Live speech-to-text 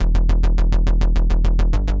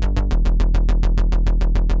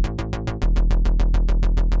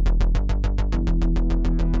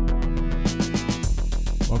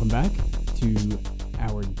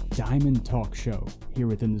talk show here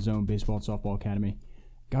within the Zone Baseball and Softball Academy.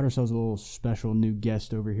 Got ourselves a little special new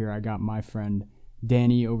guest over here. I got my friend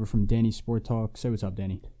Danny over from Danny Sport Talk. Say what's up,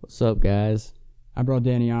 Danny. What's up, guys? I brought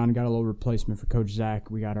Danny on. Got a little replacement for Coach Zach.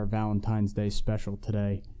 We got our Valentine's Day special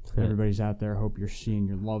today. Everybody's out there. Hope you're seeing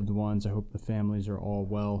your loved ones. I hope the families are all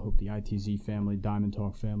well. Hope the ITZ family, Diamond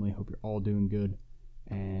Talk family, hope you're all doing good.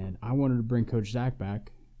 And I wanted to bring Coach Zach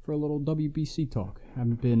back for a little WBC talk.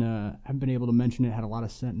 Haven't been able to mention it. Had a lot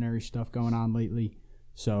of centenary stuff going on lately.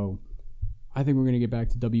 So I think we're going to get back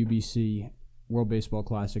to WBC, World Baseball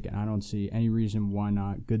Classic, and I don't see any reason why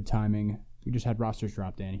not. Good timing. We just had rosters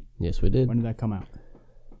drop, Danny. Yes, we did. When did that come out?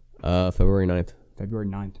 February 9th. February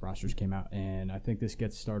 9th, rosters came out, and I think this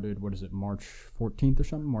gets started, March 14th or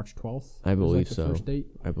something? March 12th? I believe the so. First date?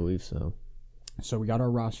 I believe so. So we got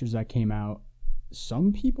our rosters that came out.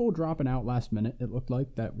 Some people dropping out last minute, it looked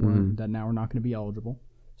like, that now are not going to be eligible.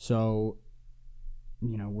 So,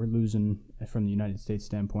 we're losing, from the United States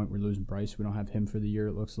standpoint, we're losing Bryce. We don't have him for the year,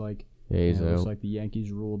 it looks like. Yeah, he's it out. looks like the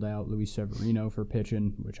Yankees ruled out Luis Severino for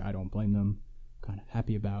pitching, which I don't blame them. Kind of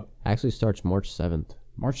happy about. Actually starts March 7th.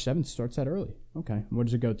 March 7th starts that early. Okay. What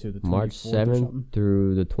does it go to? The 24th March 7th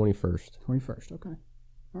through the 21st. 21st, okay.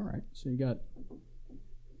 All right. So you got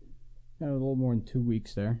a little more than 2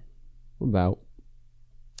 weeks there. About.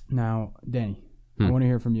 Now, Danny, I want to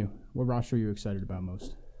hear from you. What roster are you excited about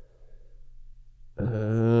most?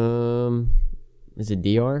 Is it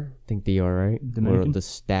DR? I think DR, right? Dominican? Or the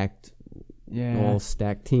stacked, Yeah. all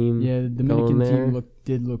stacked team. Yeah, the Dominican there. team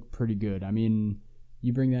did look pretty good. I mean,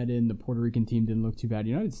 you bring that in, the Puerto Rican team didn't look too bad. The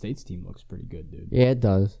United States team looks pretty good, dude. Yeah, it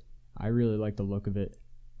does. I I really like the look of it.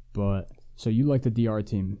 But, so you like the DR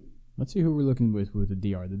team. Let's see who we're looking with the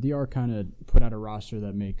DR. The DR kind of put out a roster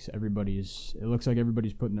that makes it looks like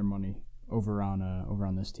everybody's putting their money over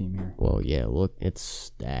on this team here. Well, yeah, look, it's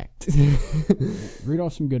stacked. Read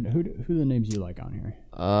off some good, who are the names you like on here?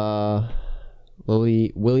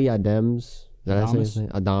 Willie Adams. Is that how I say his Adames? name?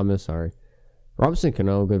 Adames, sorry. Robinson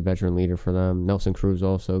Cano, good veteran leader for them. Nelson Cruz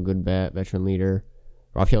also good veteran leader.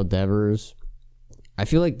 Rafael Devers. I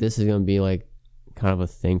feel like this is going to be like kind of a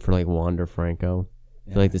thing for like Wander Franco.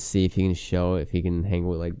 Yeah. I feel like to see if he can show if he can hang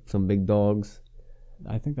with like some big dogs.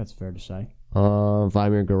 I think that's fair to say.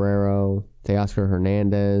 Vladimir Guerrero, Teoscar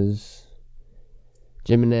Hernandez,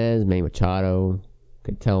 Jimenez, Manny Machado,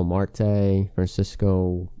 Ketel Marte,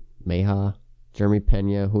 Francisco Meja, Jeremy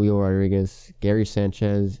Pena, Julio Rodriguez, Gary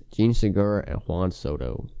Sanchez, Gene Segura, and Juan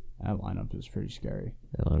Soto. That lineup is pretty scary.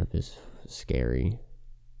 That lineup is scary.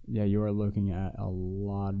 Yeah, you are looking at a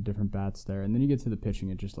lot of different bats there. And then you get to the pitching,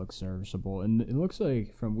 it just looks serviceable. And it looks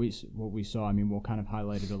like from what we saw, I mean, we'll kind of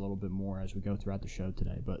highlight it a little bit more as we go throughout the show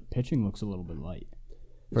today, but pitching looks a little bit light.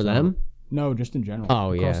 For them? No, just in general.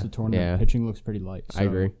 Oh, Across yeah. the tournament, Yeah. pitching looks pretty light. I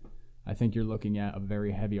agree. I think you're looking at a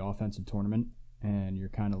very heavy offensive tournament, and you're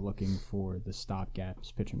kind of looking for the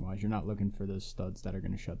stopgaps pitching-wise. You're not looking for those studs that are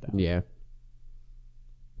going to shut down. Yeah.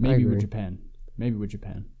 Maybe agree. with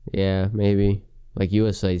Japan. Yeah, maybe. Like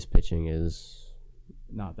USA's pitching is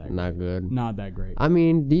Not that not good. Not that great. I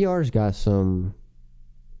mean, DR's got some.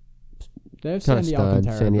 They have Kinda Sandy stud,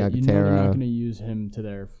 Alcantara, Sandy but you know they're not Alcantara. going to use him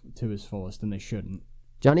to his fullest, and they shouldn't.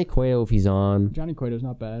 Johnny Cueto, if he's on. Johnny Cueto's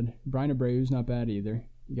not bad. Brian Abreu's not bad either.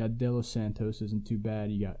 You got De Los Santos isn't too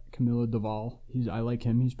bad. You got Camilo Doval. I like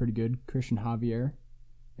him. He's pretty good. Christian Javier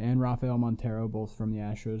and Rafael Montero, both from the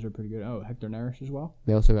Astros, are pretty good. Oh, Hector Neris as well.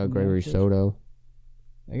 They also got Yeah, Gregory sure. Soto,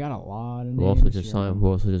 They got a lot of who names. who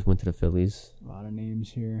also just went to the Phillies. A lot of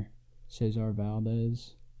names here. Cesar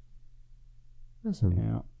Valdez. Listen,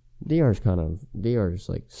 Yeah. DR's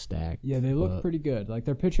like stacked. Yeah, they look but- pretty good. Like,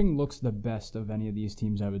 their pitching looks the best of any of these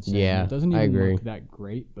teams, I would say. Yeah, It doesn't I even agree. look that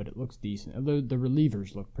great, but it looks decent. The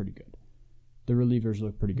relievers look pretty good. The relievers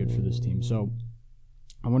look pretty good for this team. So,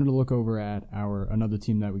 I wanted to look over at another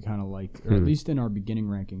team that we kind of liked, or at least in our beginning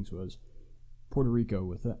rankings, was Puerto Rico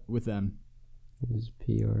with them. His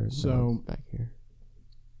PR. So- it's back here.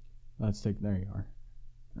 There you are.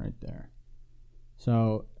 Right there.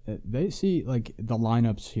 So, they see, like, the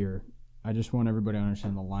lineups here. I just want everybody to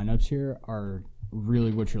understand the lineups here are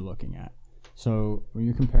really what you're looking at. So, when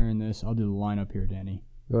you're comparing this, I'll do the lineup here, Danny.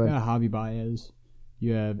 Go You ahead. got Javi Baez.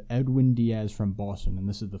 You have Edwin Diaz from Boston, and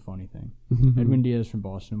this is the funny thing. Edwin Diaz from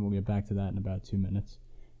Boston. We'll get back to that in about 2 minutes.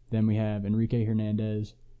 Then we have Enrique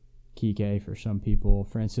Hernandez, Kike for some people,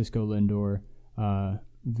 Francisco Lindor,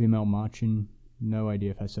 Vimel Machin, no idea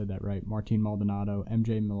if I said that right, Martin Maldonado,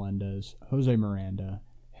 MJ Melendez, Jose Miranda,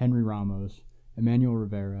 Henry Ramos, Emmanuel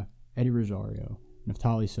Rivera, Eddie Rosario,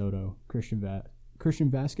 Neftali Soto, Christian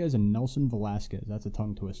Vasquez, and Nelson Velasquez. That's a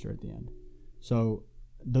tongue twister at the end. So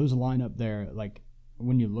those line up there, like,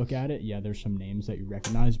 when you look at it, yeah, there's some names that you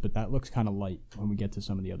recognize, but that looks kind of light when we get to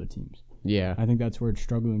some of the other teams. Yeah. I think that's where it's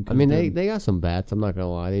struggling. I mean, they got some bats. I'm not going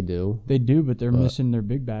to lie. They do. They do, but they're missing their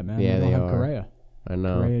big bat, man. Yeah, they don't they have are. Correa. I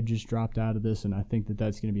know. Correa just dropped out of this, and I think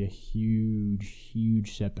that's going to be a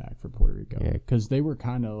huge setback for Puerto Rico. Yeah. Because they were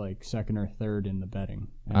kind of like second or third in the betting.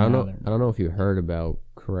 And I don't now know. they're- I don't know if you heard about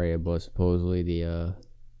Correa, but supposedly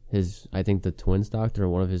I think the Twins doctor, or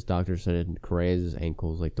one of his doctors, said Correa's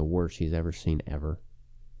ankle is like the worst he's ever seen ever.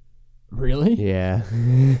 Really? Yeah.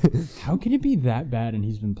 How can it be that bad and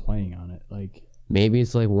he's been playing on it? Like, Maybe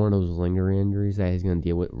it's like one of those lingering injuries that he's going to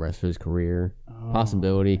deal with the rest of his career. oh,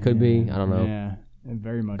 Possibility. Could be. I don't know. Yeah, it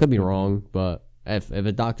very much Could be wrong, but if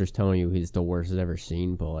a doctor's telling you he's the worst he's ever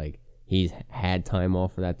seen, but like he's had time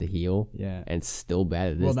off for that to heal, Yeah. and still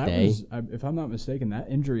bad at this Well, that day. was, if I'm not mistaken,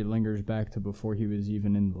 that injury lingers back to before he was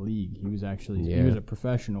even in the league. He was actually he Yeah. was a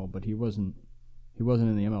professional, but he wasn't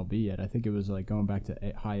in the MLB yet. I think it was like going back to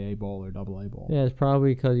high A ball or double A ball. Yeah, it's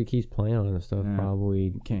probably because he keeps playing on it and stuff. Yeah.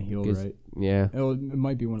 Probably. Can't heal Gets- right. Yeah. It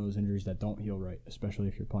might be one of those injuries that don't heal right, especially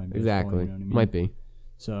if you're playing baseball. Exactly. You know what I mean? Might be.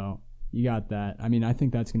 So you got that. I mean, I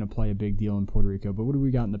think that's going to play a big deal in Puerto Rico. But what do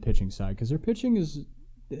we got in the pitching side? Because their pitching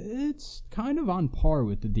it's kind of on par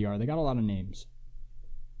with the DR. They got a lot of names.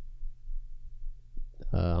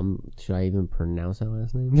 Should I even pronounce that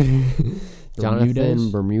last name?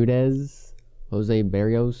 Jonathan Bermudez, Jose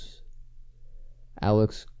Barrios,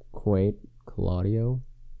 Alex Claudio,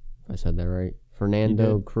 if I said that right.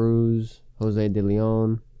 Fernando Cruz, Jose De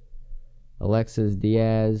Leon, Alexis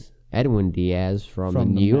Diaz, Edwin Diaz from the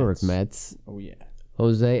New York Mets, Oh, yeah.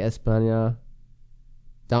 Jose Espana,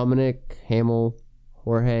 Dominic Hamill,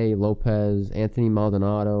 Jorge Lopez, Anthony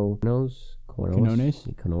Maldonado, Quinones?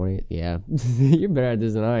 Yeah. You're better at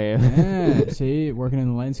this than I am. Yeah, see, working in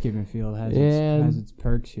the landscaping field has its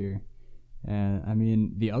perks here. And I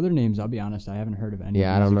mean, the other names, I'll be honest, I haven't heard of any.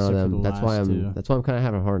 Yeah, I of don't these know except for them. the That's why last two. That's why I'm kind of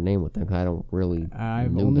having a hard name with them because I don't really.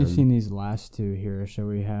 I've knew only them. seen these last two here. So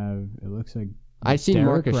we have. It looks like. I've seen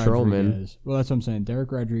Derek Marcus Stroman. Rodriguez. Well, that's what I'm saying.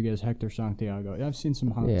 Derek Rodriguez, Hector Santiago. I've seen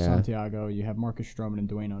some Santiago. You have Marcus Stroman and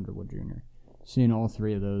Dwayne Underwood Jr. Seeing all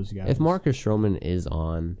three of those guys. If Marcus Stroman is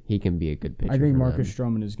on, he can be a good pitcher. I think for Marcus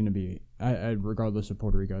them. Stroman is going to be, regardless of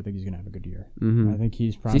Puerto Rico, I think he's going to have a good year. Mhm. I think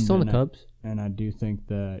he's Is probably. he still in the Cubs? And I do think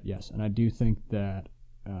that, yes, and I do think that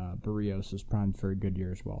Barrios is primed for a good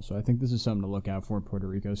year as well. So I think this is something to look out for in Puerto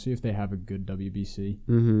Rico. See if they have a good WBC.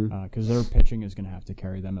 Mm-hmm. Because their pitching is going to have to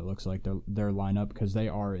carry them, it looks like, their lineup, because they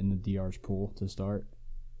are in the DR's pool to start.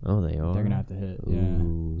 Oh, they are. They're going to have to hit, yeah.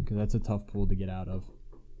 Ooh. Because that's a tough pool to get out of.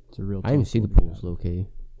 It's a real tough I didn't see pool the to get pools, out of. low key.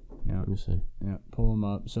 Yeah. Let me see. Yeah, pull them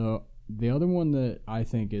up. So the other one that I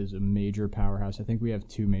think is a major powerhouse, I think we have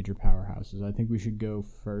two major powerhouses. I think we should go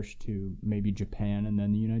first to maybe Japan and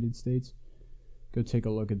then the United States. Go take a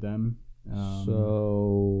look at them.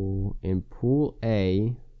 So in Pool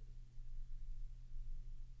A,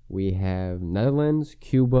 we have Netherlands,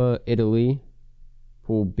 Cuba, Italy.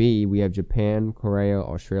 Pool B, we have Japan, Korea,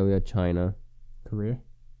 Australia, China. Korea?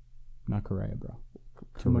 Not Korea, bro.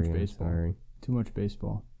 Too much Korea, baseball. Sorry. Too much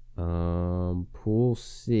baseball. Pool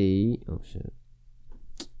C. Oh shit!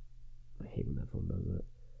 I hate when that phone does that.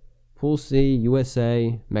 Pool C: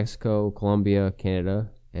 USA, Mexico, Colombia, Canada,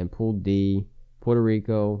 and Pool D: Puerto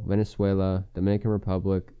Rico, Venezuela, Dominican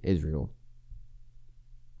Republic, Israel.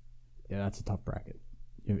 Yeah, that's a tough bracket.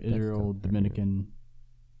 You have Israel, tough bracket. Dominican,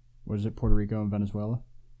 what is it, Puerto Rico and Venezuela?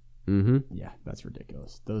 Mm-hmm. Yeah, that's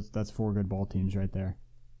ridiculous. That's four good ball teams right there.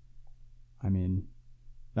 I mean,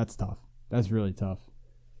 that's tough. That's really tough.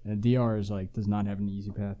 And DR is does not have an easy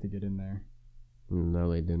path to get in there. No,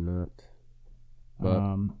 they did not.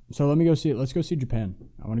 But So let's go see Japan.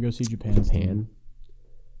 I want to go see Japan's team. Japan.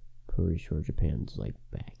 Pretty sure Japan's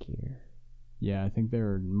back here. Yeah, I think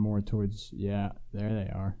they're more towards. Yeah, there they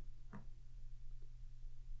are.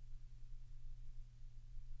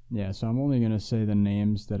 Yeah, so I'm only gonna say the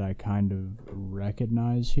names that I kind of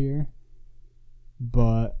recognize here,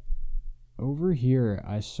 but over here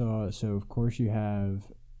I saw. So of course you have.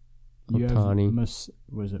 Ohtani.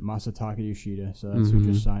 Was it Masataka Yoshida? So that's who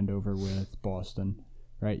just signed over with Boston,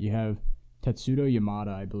 right? You have Tetsudo Yamada,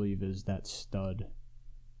 I believe, is that stud.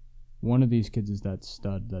 One of these kids is that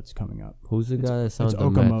stud that's coming up. Who's the guy that It's sounds the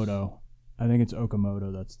Mets? Okamoto. I think it's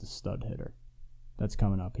Okamoto that's the stud hitter. That's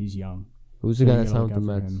coming up. He's young. Who's the So guy you that gotta sounds look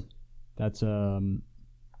the out for Mets? him. That's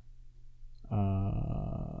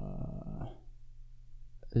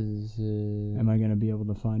Is it... Am I gonna be able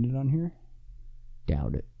to find it on here?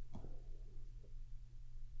 Doubt it.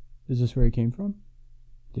 Is this where he came from?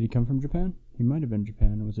 Did he come from Japan? He might have been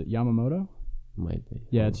Japan. Was it Yamamoto? Might be.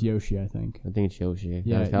 Yeah, it's Yoshi, I think. I think it's Yoshi.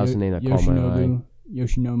 Yeah, That's the name that caught my eye.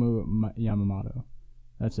 Yoshinobu Yamamoto.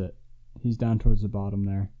 That's it. He's down towards the bottom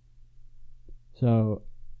there. So,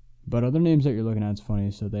 but other names that you're looking at is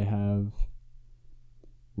funny. So they have...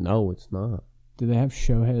 No, it's not. Do they have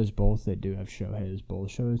Shohei as both? They do have Shohei as both.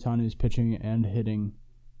 Shohei Ohtani is pitching and hitting.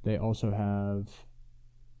 They also have...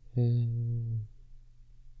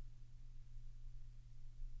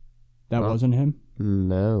 That wasn't him?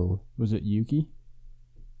 No. Was it Yuki?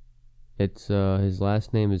 It's his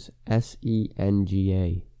last name is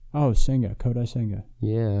Senga. Oh, Senga. Kodai Senga.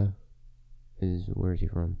 Yeah. Where is he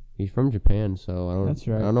from? He's from Japan, so I don't. That's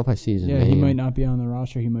right. I don't know if I see his name. Yeah, he might not be on the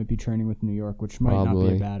roster. He might be training with New York, which might not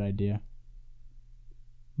be a bad idea.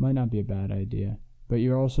 Might not be a bad idea. But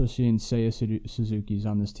you're also seeing Seiya Suzuki's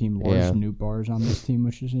on this team, Lars Nootbaar's on this team,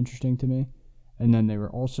 which is interesting to me. And then they were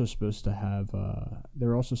also supposed to have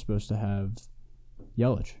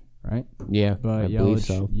Yelich, right? Yeah, but I believe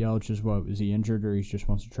so. Yelich is what? Is he injured or he just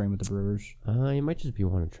wants to train with the Brewers? He might just be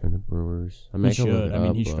wanting to train with the Brewers. He should. I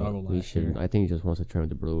mean, he struggled last year. I think he just wants to train with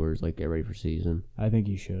the Brewers, like get ready for season. I think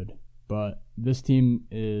he should. But this team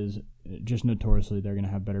is just notoriously, they're going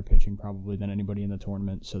to have better pitching probably than anybody in the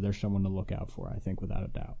tournament. So there's someone to look out for, I think, without a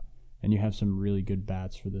doubt. And you have some really good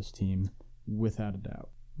bats for this team, without a doubt.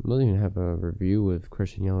 We don't even have a review if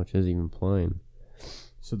Christian Yelich is even playing.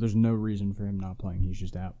 So there's no reason for him not playing. He's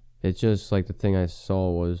just out. It's just like the thing I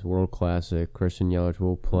saw was World Classic. Christian Yelich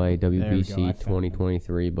will play WBC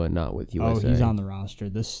 2023, but not with USA. Oh, he's on the roster.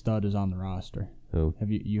 This stud is on the roster. Who?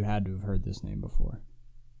 You had to have heard this name before.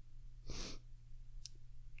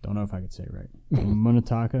 Don't know if I could say it right.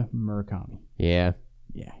 Munetaka Murakami. Yeah.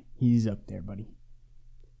 Yeah, he's up there, buddy.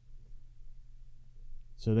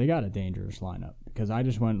 So they got a dangerous lineup because I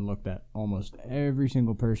just went and looked at almost every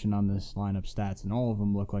single person on this lineup stats, and all of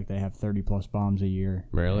them look like they have 30-plus bombs a year.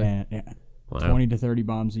 Really? And, yeah, wow. 20 to 30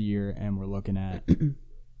 bombs a year, and we're looking at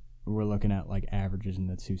like averages in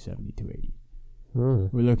the 270, 280. We're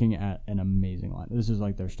looking at an amazing lineup. This is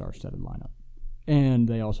like their star-studded lineup. And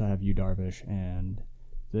they also have Yu Darvish, and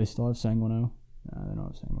do they still have Sanguino? No, they don't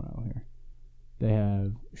have Sanguino here. They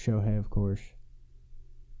have Shohei, of course.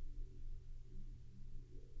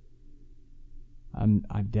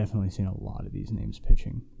 I've definitely seen a lot of these names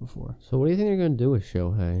pitching before. So what do you think they're going to do with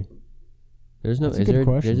Shohei? That's a good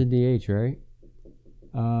question. There's a DH, right?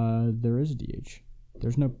 There is a DH.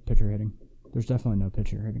 There's no pitcher hitting. There's definitely no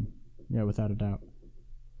pitcher hitting. Yeah, without a doubt.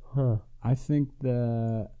 Huh. I think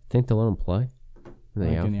they'll let him play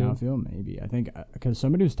in the outfield, maybe. I think because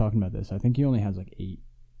somebody was talking about this. I think he only has like eight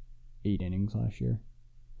innings last year.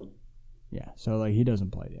 Yeah, so like he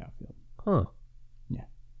doesn't play the outfield. Huh. Yeah.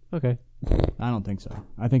 Okay. I don't think so.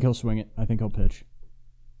 I think he'll swing it. I think he'll pitch.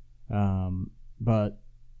 But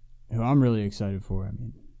who I'm really excited for, I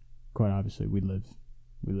mean, quite obviously we live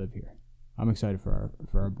here. I'm excited for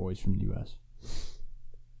our boys from the US.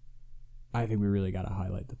 I think we really got to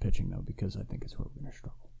highlight the pitching though, because I think it's where we're going to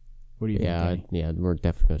struggle. What do you think, Danny? Yeah, we're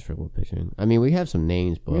definitely going to struggle with pitching. I mean, we have some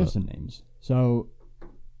names, but... We have some names. So,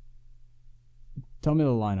 tell me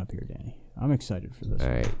the lineup here, Danny. I'm excited for this. All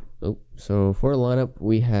right. So, for the lineup,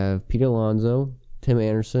 we have Pete Alonso, Tim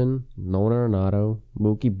Anderson, Nolan Arenado,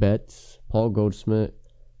 Mookie Betts, Paul Goldschmidt,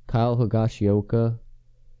 Kyle Higashioka,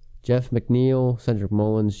 Jeff McNeil, Cedric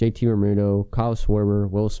Mullins, JT Realmuto, Kyle Schwarber,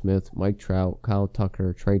 Will Smith, Mike Trout, Kyle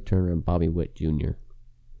Tucker, Trey Turner, and Bobby Witt Jr.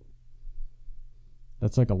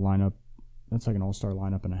 That's like a lineup. That's like an all-star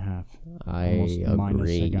lineup and a half. I agree. Minus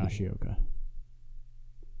Higashioka.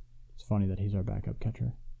 It's funny that he's our backup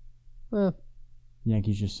catcher. Well,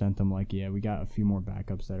 Yankees just sent them like, yeah, we got a few more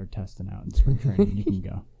backups that are testing out in spring training. You can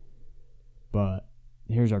go. But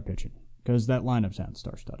here's our pitching. Because that lineup sounds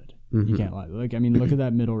star-studded. Mm-hmm. You can't lie. Like, I mean, look at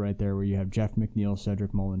that middle right there where you have Jeff McNeil,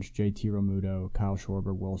 Cedric Mullins, JT Realmuto, Kyle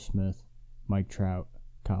Schwarber, Will Smith, Mike Trout,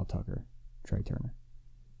 Kyle Tucker, Trey Turner.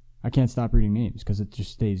 I can't stop reading names because it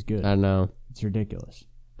just stays good. I know. It's ridiculous.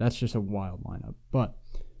 That's just a wild lineup. But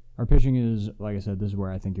our pitching is, like I said, this is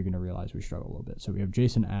where I think you're going to realize we struggle a little bit. So we have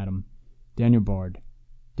Jason Adam, Daniel Bard,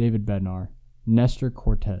 David Bednar, Nestor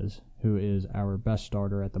Cortez, who is our best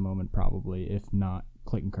starter at the moment probably, if not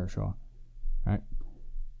Clayton Kershaw. All right.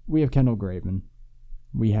 We have Kendall Graveman.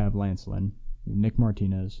 We have Lance Lynn. We have Nick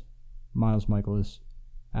Martinez, Miles Michaelis,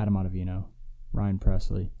 Adam Ottavino, Ryan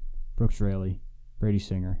Presley, Brooks Raley, Brady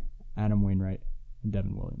Singer, Adam Wainwright, and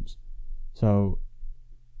Devin Williams. So,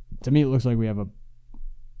 to me, it looks like we have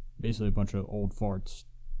basically a bunch of old farts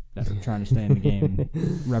that are trying to stay in the game,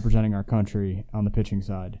 representing our country on the pitching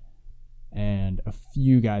side, and a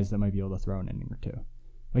few guys that might be able to throw an inning or two.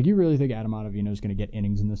 Like, you really think Adam Ottavino is going to get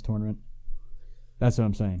innings in this tournament? That's what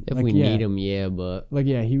I'm saying. If we need him, yeah, but... Like,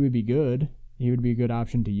 yeah, he would be good. He would be a good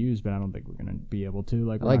option to use, but I don't think we're going to be able to.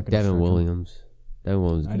 Like, I like Devin Williams. Devin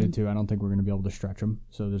Williams. I did too. I don't think we're going to be able to stretch him,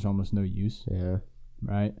 so there's almost no use. Yeah.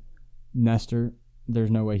 Right? Nestor,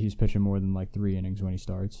 there's no way he's pitching more than like 3 innings when he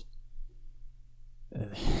starts.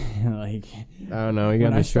 Like, I don't know. You got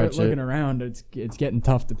when to I stretch start looking it. around, it's getting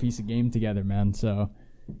tough to piece a game together, man. So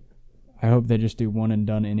I hope they just do one and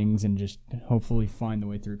done innings and just hopefully find the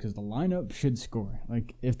way through, because the lineup should score.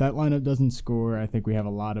 Like, if that lineup doesn't score, I think we have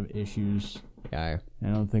a lot of issues. Yeah. I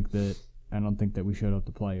don't think that we showed up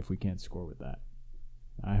to play if we can't score with that.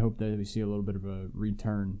 I hope that we see a little bit of a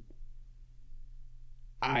return.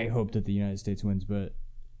 I hope that the United States wins, but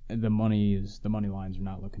the money lines are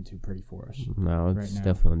not looking too pretty for us. No, it's right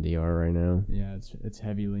now. definitely on DR right now. Yeah, it's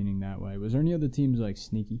heavy leaning that way. Was there any other teams like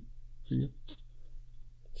sneaky for you?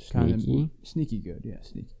 Sneaky? Sneaky good, yeah,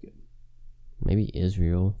 sneaky good. Maybe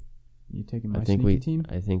Israel. You taking my sneaky team?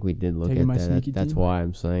 I think we did look Taking my at that. sneaky That's team? why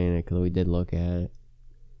I'm saying it, because we did look at it.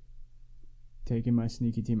 Taking my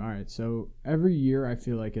sneaky team. All right, so every year I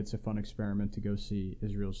feel like it's a fun experiment to go see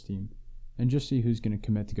Israel's team and just see who's going to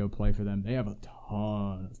commit to go play for them. They have a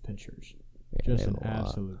ton of pitchers, Yeah, just an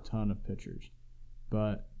absolute ton of pitchers.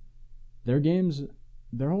 But their games,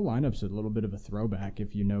 their whole lineup's a little bit of a throwback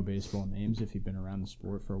if you know baseball names, if you've been around the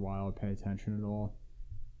sport for a while or pay attention at all.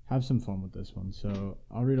 Have some fun with this one. So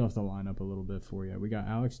I'll read off the lineup a little bit for you. We got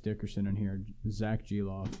Alex Dickerson in here, Zach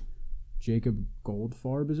Geloff, Jacob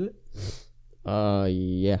Goldfarb, is it?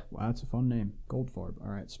 Yeah. Wow, that's a fun name. Goldfarb.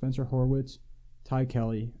 All right. Spencer Horwitz, Ty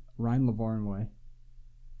Kelly, Ryan Lavarnway,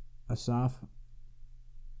 Asaf.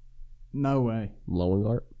 No way.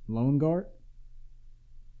 Loengart.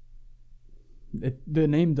 The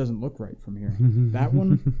name doesn't look right from here. That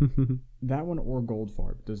one or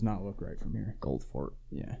Goldfarb does not look right from here. Goldfarb.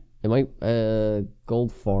 Yeah. It might,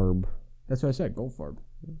 Goldfarb. That's what I said, Goldfarb.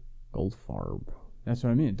 Goldfarb. That's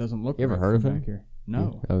what I mean. It doesn't look You ever right heard of from him? back here.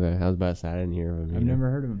 No. Okay, I was about to say I didn't hear of him. I've never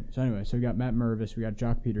heard of him. So anyway, so we got Matt Mervis, we got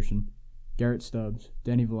Jock Peterson, Garrett Stubbs,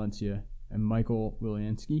 Danny Valencia, and Michael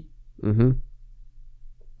Williansky. Mm-hmm.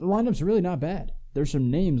 The lineup's really not bad. There's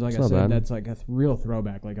some names, like I said, that's like a real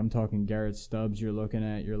throwback. Like I'm talking Garrett Stubbs. You're looking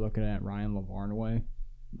at Ryan Lavarnway,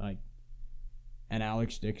 like, and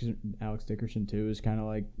Alex Dickerson too is kind of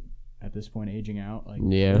like at this point aging out. Like,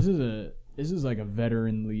 yeah, this is like a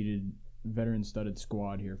veteran-studded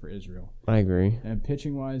squad here for Israel. I agree. And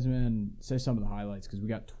pitching wise, man, say some of the highlights because we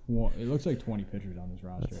got it looks like 20 pitchers on this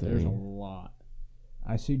roster. There's a lot.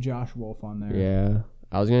 I see Josh Wolf on there. Yeah,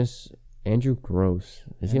 I was gonna. Andrew Gross.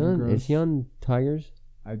 Is he on Tigers?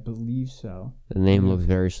 I believe so. The name looks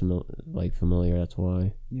very familiar. That's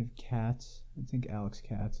why. You have Katz. I think Alex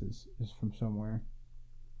Katz is from somewhere.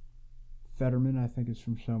 Fetterman, I think, is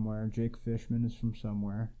from somewhere. Jake Fishman is from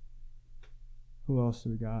somewhere. Who else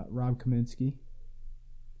do we got? Rob Kaminsky.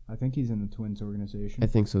 I think he's in the Twins organization. I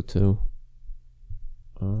think so too.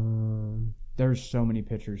 There's so many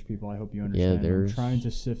pitchers, people. I hope you understand. Yeah, I'm trying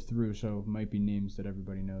to sift through, so it might be names that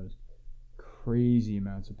everybody knows. Crazy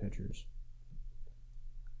amounts of pitchers.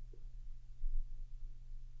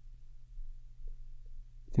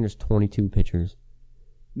 I think there's 22 pitchers.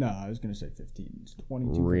 No, I was going to say 15. It's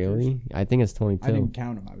 22 Really? pitchers. I think it's 22. I didn't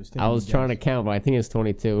count them. I was trying to count, but I think it's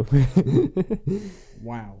 22.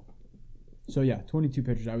 Wow. So, yeah, 22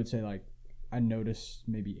 pitchers. I would say, like, I noticed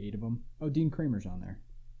maybe 8 of them. Oh, Dean Kramer's on there.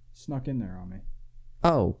 Snuck in there on me.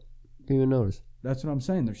 Oh, didn't even notice. That's what I'm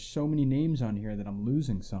saying. There's so many names on here that I'm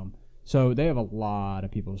losing some. So they have a lot of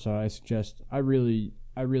people. So I suggest, I really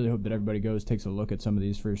hope that everybody takes a look at some of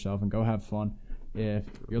these for yourself and go have fun. If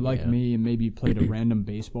you're like me and maybe played a random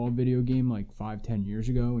baseball video game like 5-10 years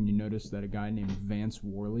ago and you notice that a guy named Vance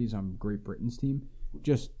Worley's on Great Britain's team,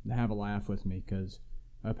 just have a laugh with me because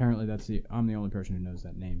apparently I'm the only person who knows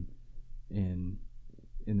that name in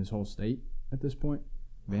this whole state at this point.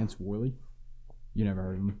 Vance Worley. You never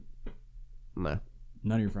heard of him? Nah.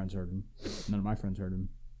 None of your friends heard of him. None of my friends heard of him.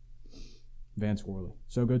 Vance Worley.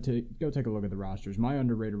 So go take a look at the rosters. My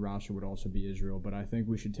underrated roster would also be Israel, but I think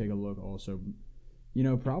we should take a look also,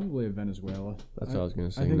 probably at Venezuela. That's what I was going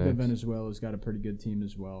to say I think next. that Venezuela's got a pretty good team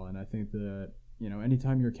as well, and I think that,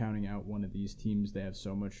 anytime you're counting out one of these teams, they have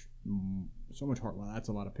so much heart. Well, that's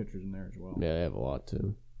a lot of pitchers in there as well. Yeah, they have a lot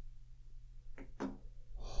too.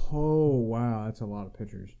 Oh, wow, that's a lot of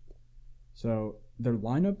pitchers. So their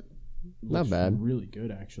lineup looks not bad. Really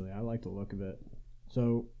good, actually. I like the look of it.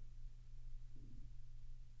 So,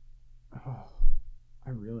 I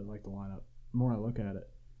really like the lineup. The more I look at it,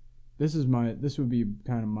 this would be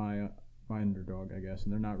kind of my underdog, I guess,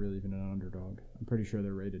 and they're not really even an underdog. I'm pretty sure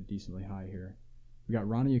they're rated decently high here. We got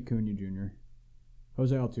Ronnie Acuna Jr.,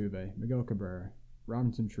 Jose Altuve, Miguel Cabrera,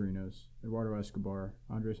 Robinson Chirinos, Eduardo Escobar,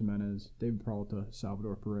 Andres Jimenez, David Peralta,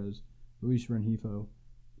 Salvador Perez, Luis Rengifo,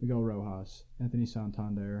 Miguel Rojas, Anthony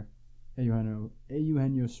Santander,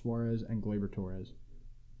 Eugenio Suarez, and Gleyber Torres.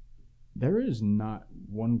 There is not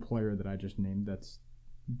one player that I just named that's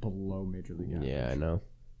below Major League average. Yeah, I know.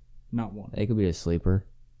 Not one. They could be a sleeper.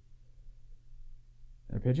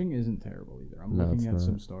 Their pitching isn't terrible either. I'm looking at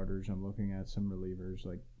some starters. I'm looking at some relievers.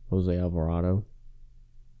 Like Jose Alvarado.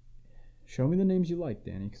 Show me the names you like,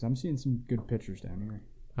 Danny, because I'm seeing some good pitchers down here.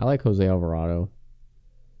 I like Jose Alvarado.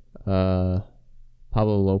 Pablo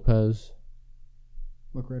Lopez.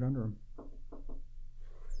 Look right under him.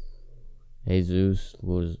 Jesus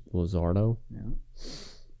Luzardo. Yeah.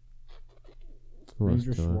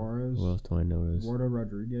 Ranger Suarez. Who else do I notice? Eduardo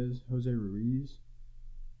Rodriguez. Jose Ruiz.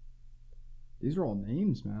 These are all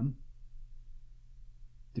names, man.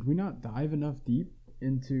 Did we not dive enough deep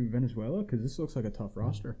into Venezuela? Because this looks like a tough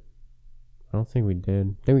roster. I don't think we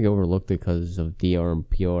did. I think we overlooked it because of DR and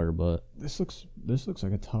PR, but this looks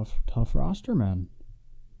like a tough roster, man.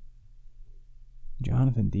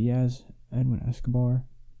 Jonathan Diaz, Edwin Escobar,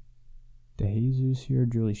 De Jesus here,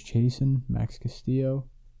 Julius Chasen, Max Castillo.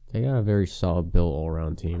 they got a very solid built all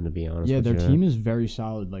around team, to be honest. Yeah, with their you. team is very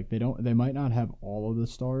solid. Like they might not have all of the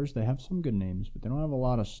stars. They have some good names, but they don't have a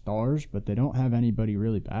lot of stars. But they don't have anybody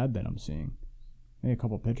really bad that I'm seeing. Maybe a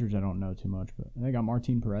couple pitchers I don't know too much, but they got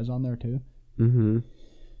Martin Perez on there too. Mm-hmm.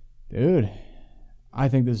 Dude, I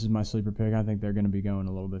think this is my sleeper pick. I think they're going to be going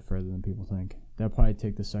a little bit further than people think. They'll probably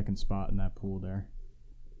take the second spot in that pool there.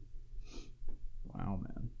 Wow,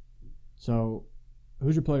 man. So,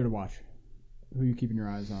 who's your player to watch? Who are you keeping your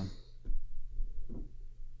eyes on?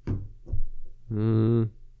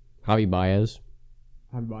 Javi Baez.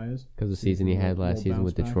 Javi Baez? Because the season he had last season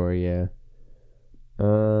with back. Detroit, yeah.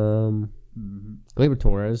 Gleyber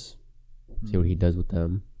Torres. See what he does with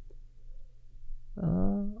them.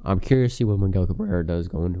 I'm curious to see what Miguel Cabrera does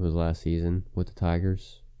going into his last season with the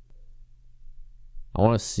Tigers. I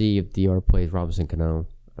want to see if DR plays Robinson Cano.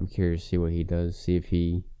 I'm curious to see what he does. See if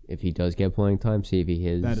he does get playing time. See if he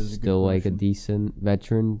is still like a decent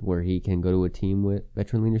veteran where he can go to a team with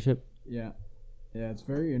veteran leadership. Yeah, it's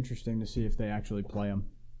very interesting to see if they actually play him.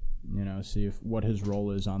 You know, see what his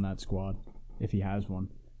role is on that squad, if he has one,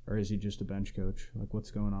 or is he just a bench coach? Like, what's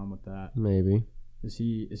going on with that? Maybe. Is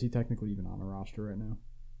he technically even on a roster right now?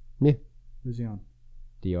 Yeah. Who's he on?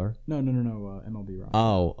 DR? No. MLB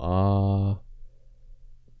roster.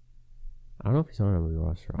 I don't know if he's on MLB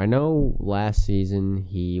roster. I know last season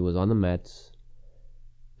he was on the Mets.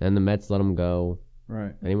 Then the Mets let him go.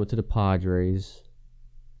 Right. Then he went to the Padres.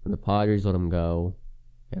 And the Padres let him go.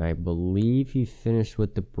 And I believe he finished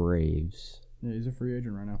with the Braves. Yeah, he's a free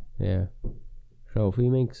agent right now. Yeah. So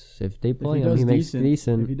if they play him, he makes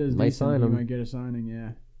decent. If he does might decent, sign he him. might get a signing.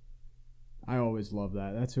 Yeah. I always love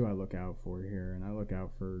that. That's who I look out for here, and I look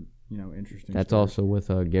out for interesting. That's stories. also with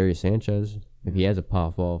Gary Sanchez. If he has a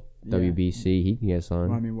pop off WBC, he can get signed.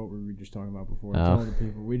 Well, I mean, what were we just talking about before? Tell the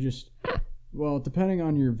people. Well, depending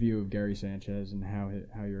on your view of Gary Sanchez and how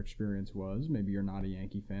your experience was, maybe you're not a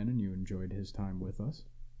Yankee fan and you enjoyed his time with us.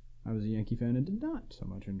 I was a Yankee fan and did not so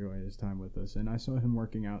much enjoy his time with us, and I saw him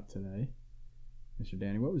working out today. Mr.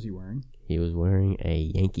 Danny, what was he wearing? He was wearing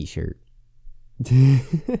a Yankee shirt. Yeah.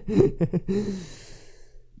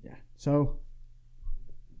 So,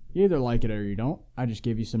 you either like it or you don't. I just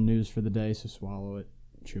gave you some news for the day, so swallow it,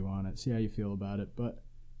 chew on it, see how you feel about it. But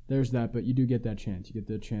there's that, but you do get that chance. You get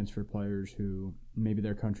the chance for players who maybe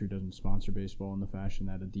their country doesn't sponsor baseball in the fashion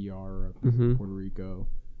that a DR or a Puerto Rico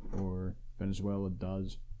or Venezuela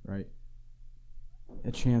does, right?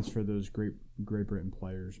 A chance for those Great Britain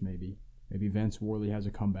players, maybe. Maybe Vance Worley has a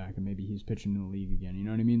comeback and maybe he's pitching in the league again. You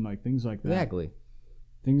know what I mean? Like things like that. Exactly.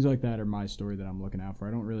 Things like that are my story that I'm looking out for.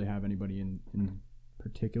 I don't really have anybody in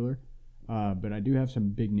particular, but I do have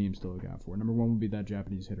some big names to look out for. Number one would be that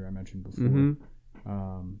Japanese hitter I mentioned before.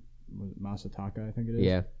 Was it Masataka, I think it is?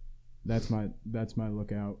 Yeah. That's my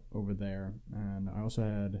lookout over there. And I also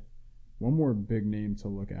had one more big name to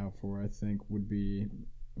look out for, I think, would be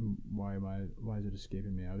why is it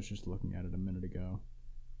escaping me? I was just looking at it a minute ago.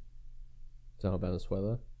 It's not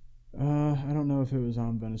Venezuela. I don't know if it was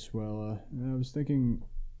on Venezuela. I was thinking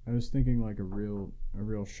like a real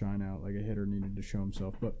shine out, like a hitter needed to show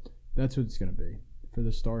himself. But that's what it's gonna be for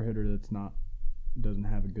the star hitter doesn't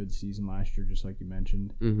have a good season last year, just like you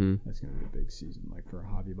mentioned. That's gonna be a big season, like for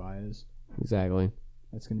Javi Baez. Exactly.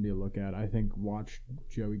 That's gonna be a lookout. I think watch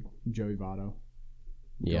Joey Votto.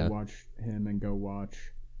 Yeah. Go watch him and go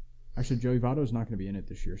watch. Actually, Joey Votto's not gonna be in it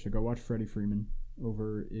this year, so go watch Freddie Freeman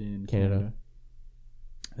over in Canada.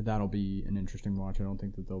 That'll be an interesting watch. I don't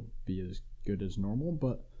think that they'll be as good as normal,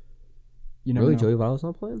 but you never know. Joey Votto's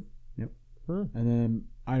not playing? Yep. Huh. And then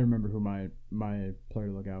I remember who my player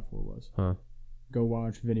to look out for was. Huh. Go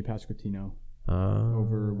watch Vinny Pasquantino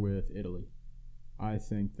over with Italy. I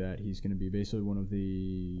think that he's going to be basically one of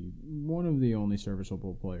the only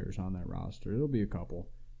serviceable players on that roster. There'll be a couple,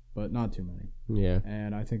 but not too many. Yeah.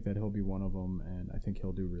 And I think that he'll be one of them, and I think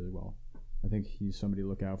he'll do really well. I think he's somebody to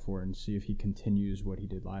look out for and see if he continues what he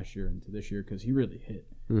did last year into this year, because he really hit.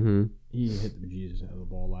 Mm-hmm. He hit the bejesus out of the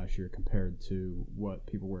ball last year compared to what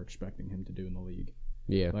people were expecting him to do in the league.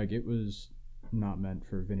 Yeah. Like, it was not meant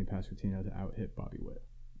for Vinny Pasquantino to out-hit Bobby Witt.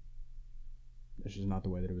 This is not the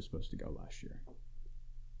way that it was supposed to go last year.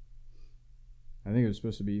 I think it was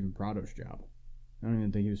supposed to be even Prado's job. I don't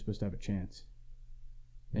even think he was supposed to have a chance.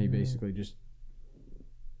 And he basically just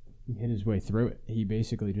he hit his way through it. He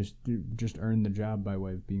basically just earned the job by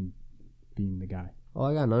way of being the guy. Oh,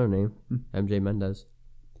 I got another name. MJ Mendez.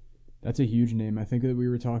 That's a huge name. I think that we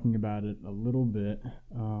were talking about it a little bit.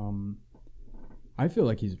 I feel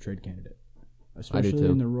like he's a trade candidate. Especially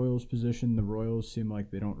in the Royals position. The Royals seem like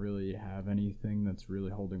they don't really have anything that's really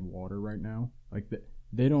holding water right now. Like,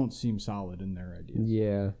 they don't seem solid in their ideas.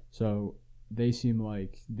 Yeah. So they seem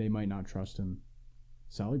like they might not trust him.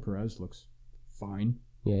 Salih Perez looks fine.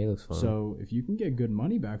 Yeah, he looks fine. So if you can get good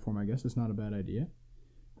money back for him, I guess it's not a bad idea.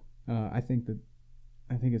 I think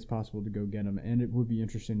it's possible to go get him, and it would be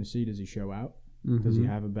interesting to see, does he show out? Mm-hmm. Does he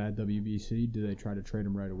have a bad WBC? Do they try to trade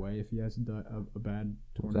him right away if he has a bad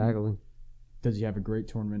tournament? Exactly. Does he have a great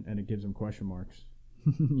tournament and it gives him question marks?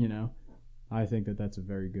 You know? I think that's a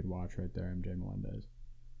very good watch right there, MJ Melendez.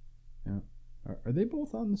 Yeah. Are they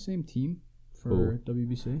both on the same team for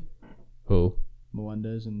WBC? Who?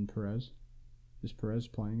 Melendez and Perez. Is Perez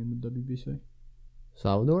playing in the WBC?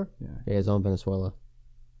 Salvador? Yeah. Yeah, he's on Venezuela.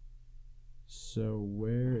 So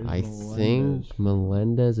where is I Melendez? think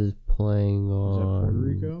Melendez is playing on... Is that Puerto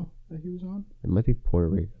Rico that he was on? It might be Puerto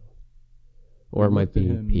Rico. Or it might be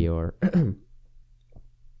PR.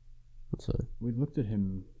 We looked at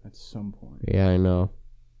him at some point. Yeah, I know.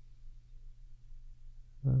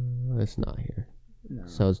 It's not here. No.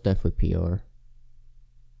 So it's definitely PR.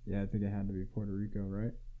 Yeah, I think it had to be Puerto Rico,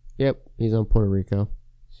 right? Yep, he's on Puerto Rico.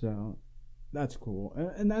 So that's cool.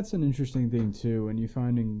 And that's an interesting thing, too, when you're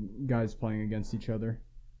finding guys playing against each other,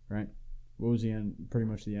 right? What was the end? Pretty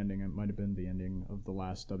much the ending. It might have been the ending of the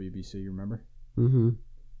last WBC, you remember? Mm-hmm.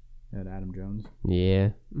 Had Adam Jones.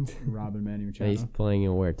 Yeah. Robin Manny Machado. He's playing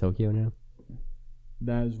in where? Tokyo now?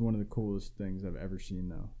 That is one of the coolest things I've ever seen,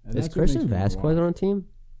 though. And is Christian Vasquez on a team?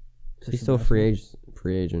 He's still a free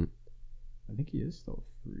agent. I think he is still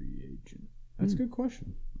a free agent. That's a good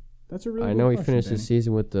question. That's a really I good know question, he finished Danny. his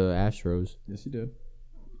season with the Astros. Yes, he did.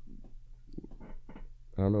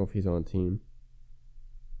 I don't know if he's on a team.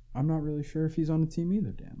 I'm not really sure if he's on a team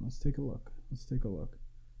either, Dan. Let's take a look.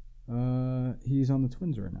 He's on the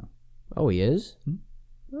Twins right now. Oh, he is? Hmm?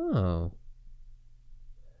 Oh,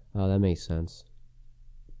 that makes sense.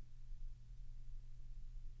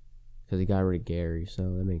 Because he got rid of Gary, so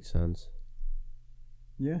that makes sense.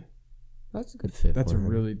 Yeah. That's a good fit. That's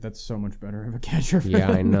so much better of a catcher for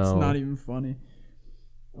him. I know. It's not even funny.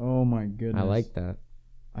 Oh my goodness. I like that.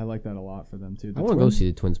 I like that a lot for them too. I want to go see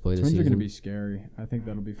the Twins play this season. Twins are going to be scary. I think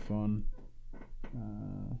that'll be fun.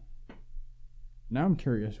 Now I'm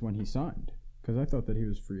curious when he signed, because I thought that he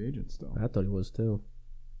was free agent still. I thought he was too.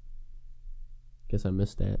 Guess I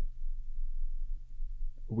missed that.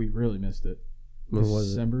 We really missed it. When was it?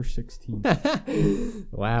 December 16th.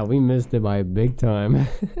 Wow, we missed it by a big time.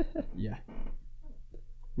 Yeah.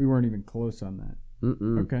 We weren't even close on that.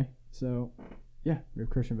 Mm-mm. Okay, so, yeah, we have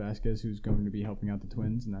Christian Vasquez, who's going to be helping out the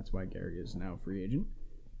Twins, and that's why Gary is now a free agent.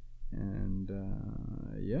 And,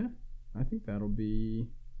 yeah, I think that'll be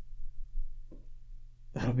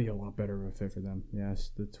a lot better of a fit for them.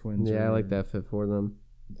 Yes, the Twins I like that fit for them.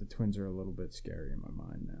 The Twins are a little bit scary in my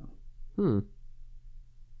mind now.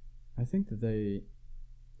 I think that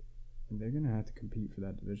they're going to have to compete for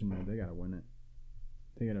that division there. They got to win it.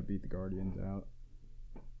 They got to beat the Guardians out.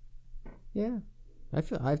 Yeah. I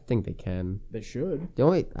think they can. They should.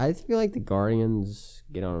 I feel like the Guardians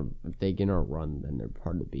if they get on a run, then they're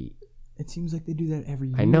hard to beat. It seems like they do that every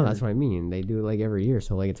year. I know, that's what I mean. They do it like every year,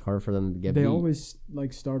 so like it's hard for them to get beat. They always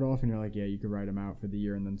like start off and you're like, yeah, you could write them out for the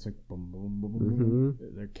year, and then it's like boom, boom, boom, boom, boom.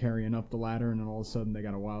 They're carrying up the ladder, and then all of a sudden they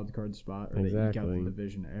got a wild card spot, or they eke out the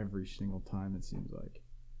division every single time. It seems like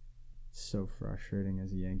it's so frustrating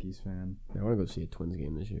as a Yankees fan. I want to go see a Twins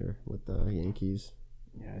game this year with the Yankees.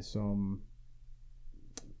 Yeah, I saw them.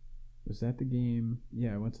 Was that the game?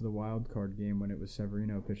 Yeah, I went to the wild card game when it was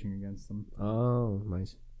Severino pitching against them. Oh,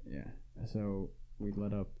 nice. Yeah. So we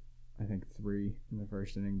let up, I think, 3 in the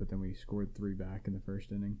first inning, but then we scored 3 back in the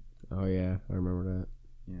first inning. Oh yeah, I remember that.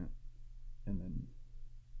 Yeah, and then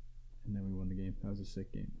we won the game. That was a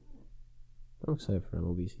sick game. I'm excited for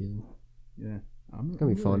MLB season. Yeah, I'm gonna be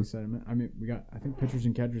really fun. excited, man. I mean, we got, I think, pitchers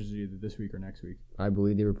and catchers is either this week or next week. I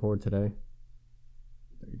believe they report today.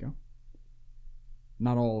 There you go.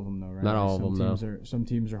 Not all of them, though, right? Not all of them, no. Some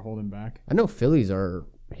teams are holding back. I know Phillies are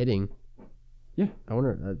hitting. Yeah. I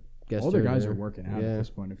wonder. I guess All the they're guys there. are working out Yeah. at this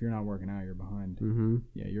point. If you're not working out, you're behind. Mm-hmm.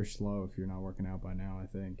 Yeah, you're slow if you're not working out by now, I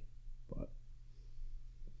think. But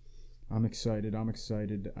I'm excited.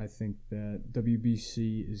 I think that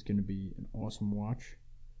WBC is going to be an awesome watch.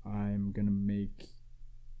 I'm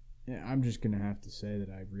just going to have to say that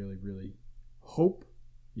I really, really hope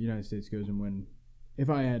the United States goes and win. If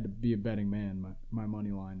I had to be a betting man, my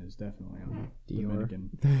money line is definitely on the Dominican.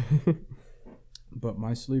 But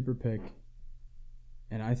my sleeper pick,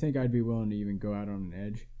 and I think I'd be willing to even go out on an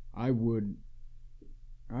edge, I would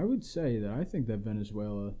say that I think that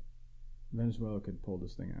Venezuela could pull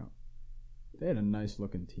this thing out. They had a nice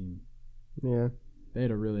looking team. Yeah. They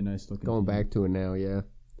had a really nice looking Going team. back to it now, yeah.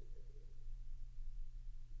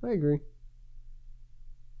 I agree.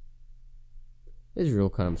 Israel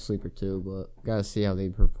kind of a sleeper too, but gotta see how they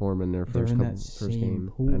perform in their They're first in couple that first same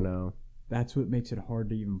game. pool. I know. That's what makes it hard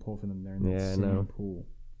to even pull for them. They're in that Yeah, I same know. pool.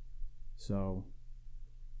 So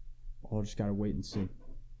I'll just gotta wait and see.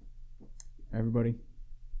 Everybody,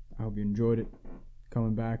 I hope you enjoyed it.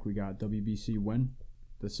 Coming back, we got WBC when?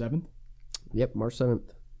 The 7th? Yep, March 7th.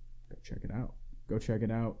 Go check it out. Go check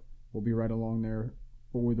it out. We'll be right along there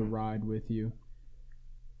for the ride with you.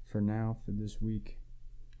 For now, for this week,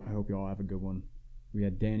 I hope you all have a good one. We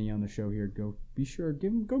had Danny on the show here. Go be sure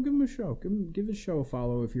give him a show. Give his show a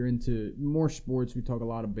follow if you're into more sports. We talk a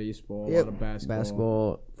lot of baseball, a lot of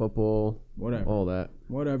basketball, football, whatever, all that.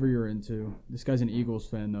 whatever you're into. This guy's an Eagles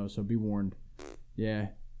fan though, so be warned. Yeah,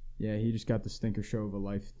 he just got the stinker show of a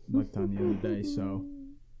lifetime the other day.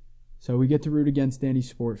 So we get to root against Danny's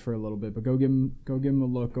sport for a little bit, but go give him a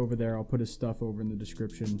look over there. I'll put his stuff over in the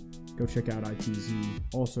description. Go check out ITZ,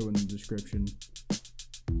 also in the description.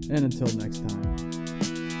 And until next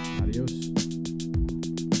time, adios.